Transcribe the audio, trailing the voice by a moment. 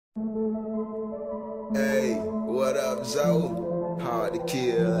Hey, what up, Zoe? Hard to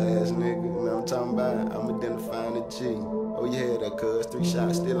kill ass nigga, you know what I'm talking about? I'm identifying the G. Oh yeah, that cuz 3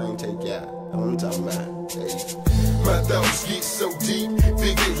 shots still ain't take out. That's what I'm talking about. Hey. My thoughts get so deep,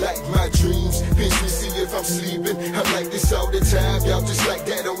 vivid like my dreams. Pinch me, see if I'm sleeping. I'm like this all the time, y'all just like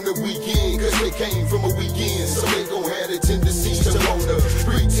that on the weekend. Cause they came from a weekend, so they gon' have the tendencies to wanna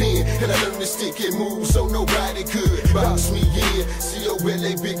pretend. And I learned to stick and move so nobody could box me in.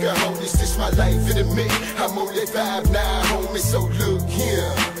 C-O-L-A, bigger homies, this my life in a minute. I'm only 5'9", homie, so look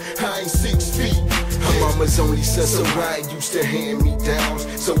here, I ain't 6 feet. My mama's only son, so I used to hand me downs.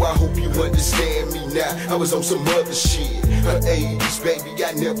 So I hope you understand me now. I was on some other shit. Her age, baby,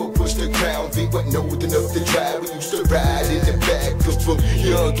 I never pushed the crown. Vic wasn't old enough to drive. We used to ride in the back of them.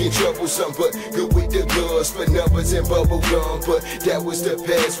 Young and troublesome, but good with the girls, for numbers and bubble gum. But that was the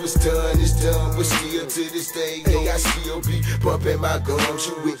past, was done, it's done. But still to this day, hey, I still be bumping my gums.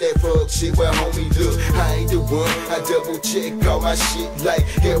 You with that fuck shit, well, homie, look, I ain't the one. I double check all my shit like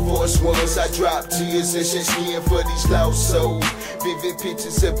Air Force Ones. I drop tears and shed skin for these lost souls. Vivid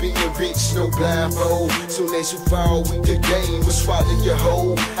pictures of being rich, no blindfold. Soon as you fall with the game, will swallow your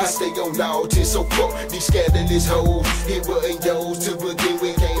whole. I stay on all 10, so fuck these scandalous hoes. It wasn't yours to begin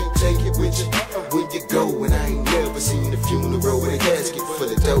with, can't take it with you when you go. And I ain't never seen a funeral with a casket full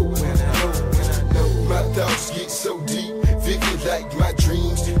of dough. When I know, my thoughts get so deep, vivid like my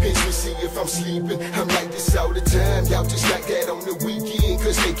dreams. Pinch me, see if I'm sleeping. I'm like this all the time, y'all just like that on the weekend.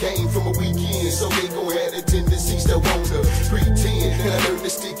 Cause they came from a weekend, so they gon' have the tendencies to wanna pretend. And I learned to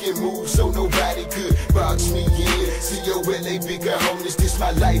stick and move so nobody could box me in. C-O-L-A, bigger homies, this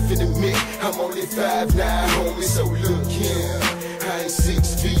my life in a minute. I'm only 5'9", homie, so look here, I ain't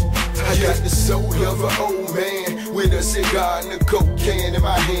 6 feet. I got the soul of an old man with a cigar and a coke can in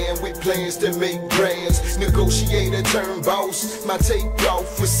my hand, with plans to make brands. Negotiator turn boss. My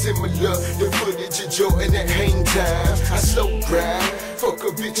takeoff was similar to footage of Jordan at hang time. I slow grind, fuck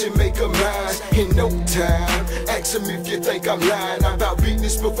a bitch and make her mine in no time. Ask him if you think I'm lying. I'm about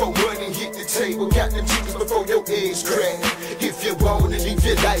business before money hit the table. Count them chickens before your eggs crack. If you wanna leave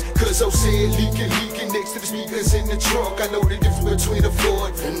your life, cause I'm saying leaking next to the speakers in the trunk. I know the difference between a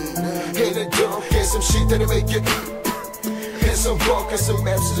Ford and a dump. And some shit that'll make you and some bunk and some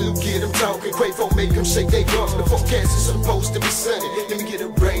absolute get them talking. Quavo make them shake they bump. The forecast is supposed to be sunny. Let me get a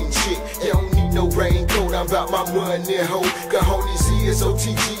rain shit. You don't need no raincoat. I'm about my money, ho. Cojones is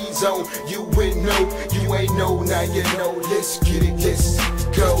OTG's on. You ain't know, you ain't know, now you know. Let's get it, let's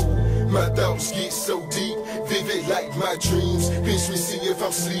go. My thoughts get so deep, vivid like my dreams. Pinch me, see if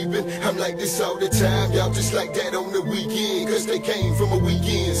I'm sleeping. I'm like this all the time, y'all just like that on the weekend. Cause they came from a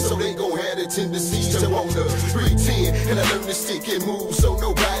weekend, so they gon' have the tendencies to wanna pretend. And I learned to stick and move so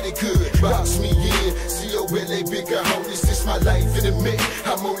nobody could box me in. C-O-L-A, bigger homies, this my life in a minute.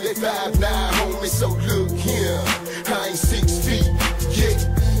 I'm only 5'9", homie, so look here, I ain't 6 feet, yeah.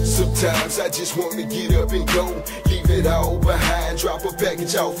 Sometimes I just wanna get up and go, leave it all behind, drop a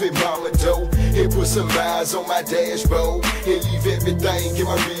package off at mama door, and put some miles on my dashboard, and leave everything in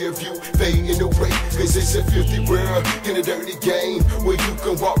my rear view fading away. Cause it's a filthy world in a dirty game, where you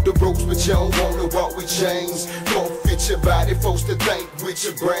can walk the ropes but you don't wanna walk with chains. Forfeit your body, forced to think with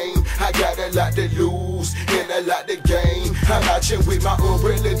your brain. I got a lot to lose and a lot to gain. I'm out here with my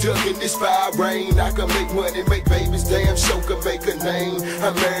umbrella ducking this fire rain. I can make money, make babies, damn sure can make a name.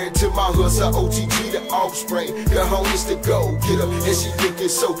 I'm married to my hustle, OTG the offspring. The homies to go get her, and she looking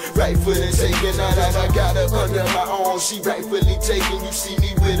so rightfully taken. Now that I got her under my arm, she rightfully taken. You see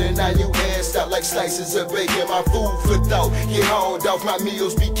me with her, now you assed out like slices of bacon. My food for thought, get hauled off, my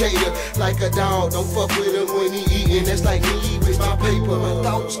meals be catered like a dog. Don't fuck with him when he eating, that's like me with my paper. My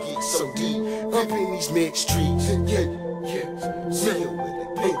thoughts get so deep, up in these mixed streets. Yeah, see you with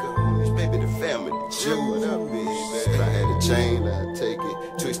the bigger homies, baby, the family, chill with up, bitch. If I had a chain, I'd take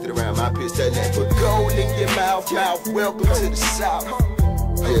it, twist it around my pistol and put gold in your mouth. Welcome to the South.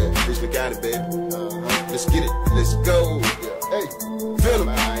 Yeah, bitch, we got it, baby. Let's get it, let's go. Hey, feel 'em.